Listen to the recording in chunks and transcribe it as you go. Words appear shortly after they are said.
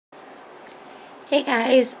Hey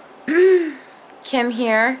guys, Kim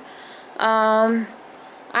here. I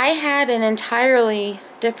had an entirely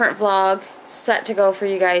different vlog set to go for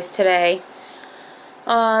you guys today.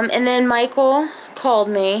 And then Michael called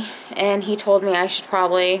me and he told me I should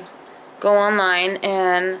probably go online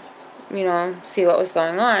and, see what was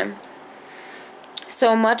going on.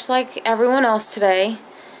 So much like everyone else today,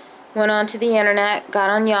 went onto the internet, got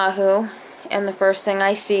on Yahoo, and the first thing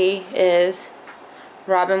I see is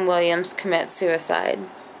Robin Williams commits suicide.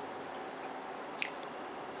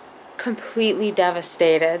 Completely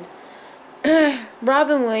devastated.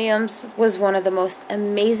 Robin Williams was one of the most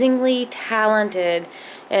amazingly talented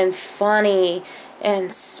and funny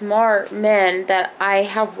and smart men that I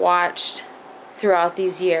have watched throughout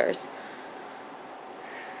these years.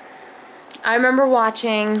 I remember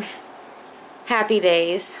watching Happy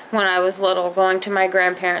Days when I was little, going to my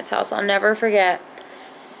grandparents' house. I'll never forget.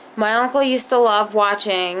 My uncle used to love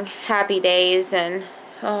watching Happy Days, and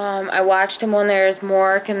I watched him when there was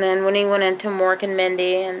Mork, and then when he went into Mork and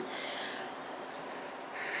Mindy, and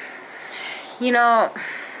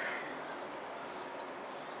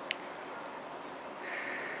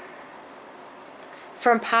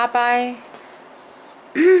from Popeye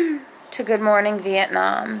to Good Morning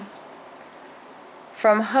Vietnam,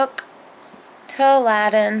 from Hook to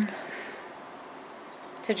Aladdin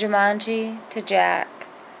to Jumanji to Jack,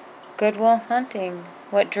 Good Will Hunting,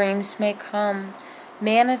 What Dreams May Come,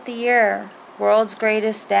 Man of the Year, World's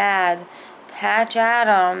Greatest Dad, Patch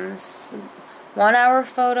Adams. 1 Hour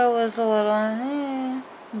Photo was a little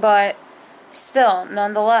but still,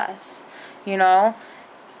 nonetheless,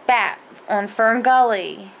 Bat on Fern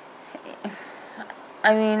Gully.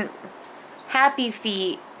 I mean, Happy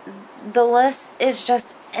Feet. The list is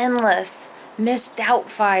just endless. Miss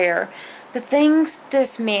Doubtfire. The things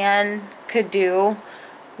this man could do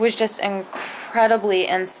was just incredibly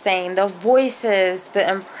insane. The voices, the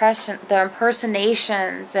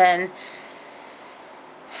impersonations, and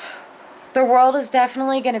the world is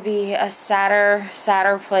definitely going to be a sadder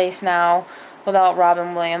place now without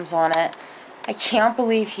Robin Williams on it. I can't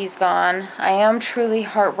believe he's gone. I am truly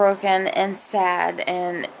heartbroken and sad,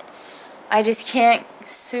 and I just can't.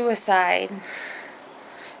 Suicide.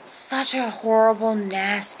 It's such a horrible,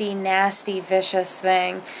 nasty, vicious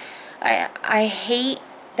thing. I hate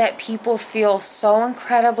that people feel so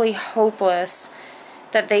incredibly hopeless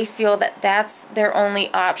that they feel that that's their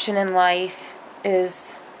only option in life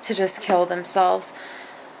is to just kill themselves.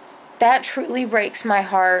 That truly breaks my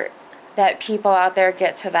heart that people out there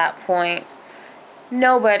get to that point.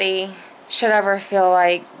 Nobody should ever feel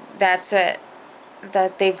like that's it,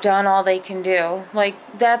 that they've done all they can do.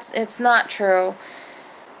 It's not true.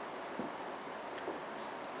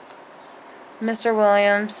 Mr.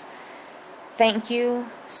 Williams, thank you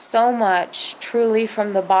so much, truly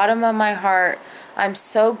from the bottom of my heart. I'm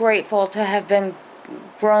so grateful to have been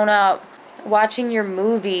grown up watching your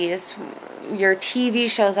movies, your TV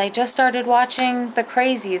shows. I just started watching The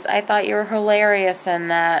Crazies. I thought you were hilarious in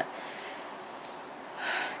that.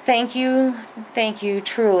 Thank you,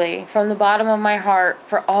 truly, from the bottom of my heart,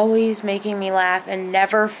 for always making me laugh and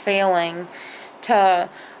never failing to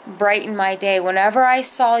brighten my day. Whenever I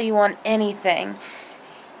saw you on anything,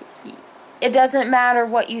 it doesn't matter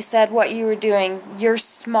what you said, what you were doing, your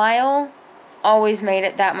smile always made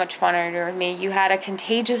it that much funnier to me. You had a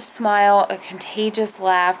contagious smile, a contagious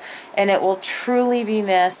laugh, and it will truly be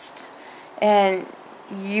missed. And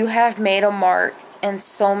you have made a mark in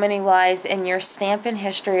so many lives, and your stamp in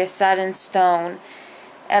history is set in stone.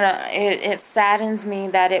 And it saddens me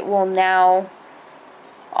that it will now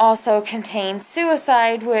also contain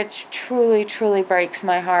suicide, which truly breaks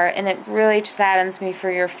my heart, and it really saddens me for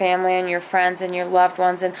your family and your friends and your loved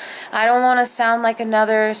ones. And I don't want to sound like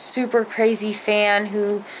another super crazy fan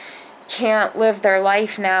who can't live their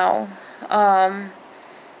life now. I'm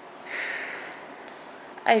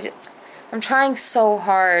trying so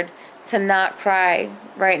hard to not cry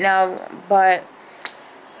right now, but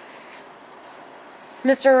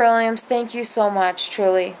Mr. Williams, thank you so much,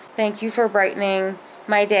 truly. Thank you for brightening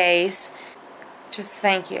my days. Just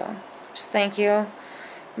thank you.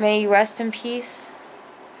 May you rest in peace,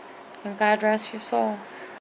 and God rest your soul.